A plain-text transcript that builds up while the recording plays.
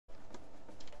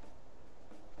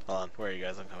Hold on, where are you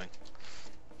guys? I'm coming.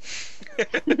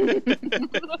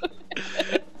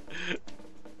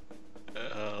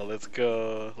 Let's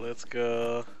go. Let's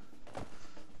go.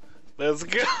 Let's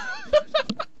go.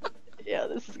 Yeah,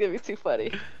 this is gonna be too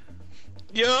funny.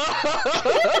 Yo!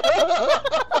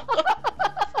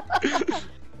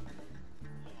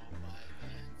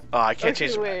 Oh, I can't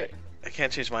change my. I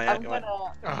can't change my. I'm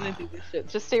gonna do this shit.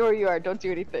 Just stay where you are. Don't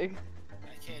do anything.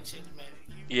 I can't change my view.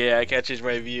 Yeah, I can't change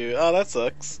my view. Oh, that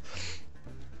sucks.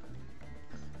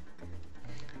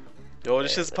 Yo,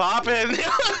 this is popping.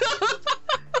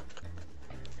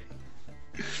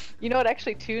 You know it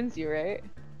actually tunes you, right?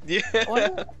 Yeah.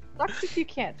 Sucks if you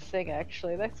can't sing.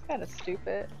 Actually, that's kind of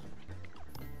stupid.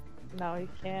 No, you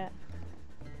can't.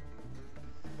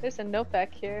 There's a note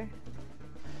back here.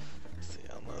 See,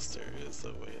 unless there is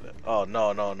a way that. Oh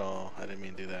no no no! I didn't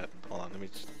mean to do that. Hold on, let me.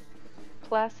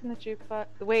 Blasting the jukebox.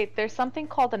 Wait, there's something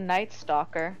called a Night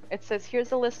Stalker. It says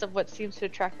here's a list of what seems to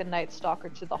attract the Night Stalker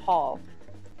to the hall.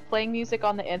 Playing music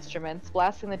on the instruments,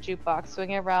 blasting the jukebox,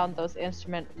 swinging around those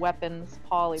instrument weapons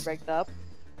Polly rigged up,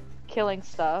 killing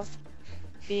stuff,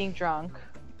 being drunk.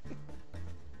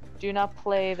 Do not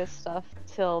play this stuff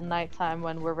till nighttime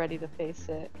when we're ready to face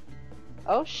it.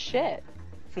 Oh shit.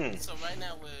 So right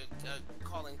now we're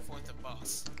calling forth a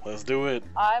boss. Let's do it.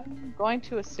 I'm going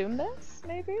to assume this,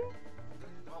 maybe?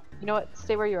 You know what?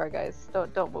 Stay where you are, guys.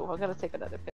 Don't move. I'm gonna take another picture.